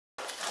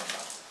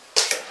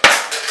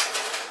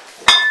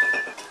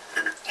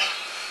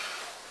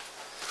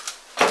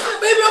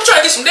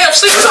some damn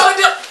sleep.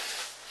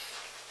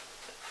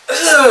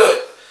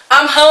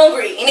 I'm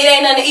hungry, and it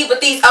ain't nothing to eat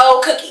but these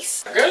old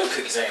cookies. Girl, them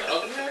cookies ain't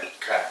old, man.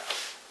 Crap.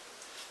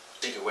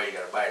 Think of where you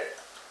gotta bite it.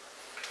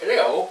 They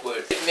old,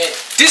 but man,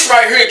 this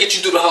right here get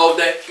you through the whole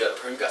day. You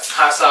got some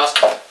hot sauce,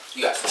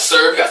 you got some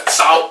syrup, you got some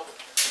salt.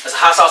 That's a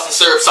hot sauce and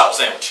syrup salt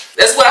sandwich.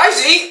 That's what I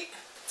used to eat.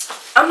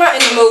 I'm not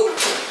in the mood.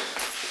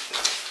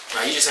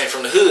 Nah, you just ain't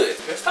from the hood.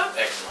 Man, stop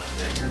acting like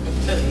that, girl.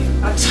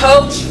 I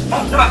told you,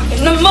 I'm not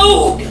in the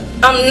mood.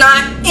 I'm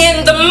not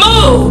in the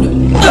mood.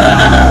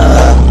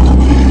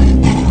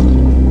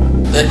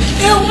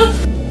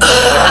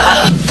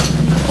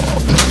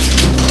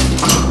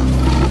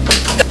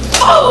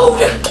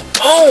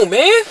 Oh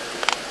man.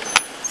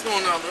 What's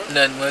going on, bro?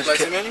 Nothing much. Like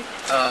some menu?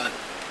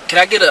 Can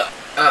I get a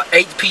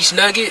 8-piece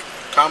nugget?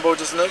 Combo,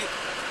 just nugget?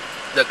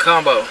 The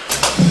combo.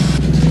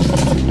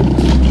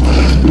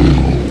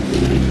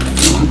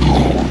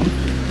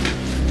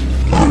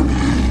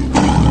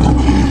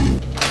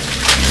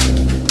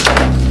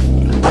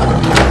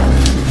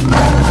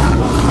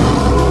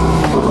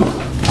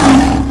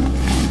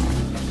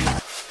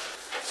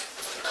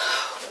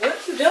 What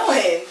are you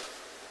doing?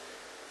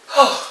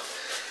 Oh,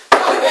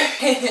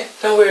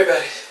 don't worry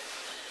about it.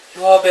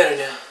 You're all better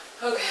now.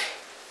 Okay.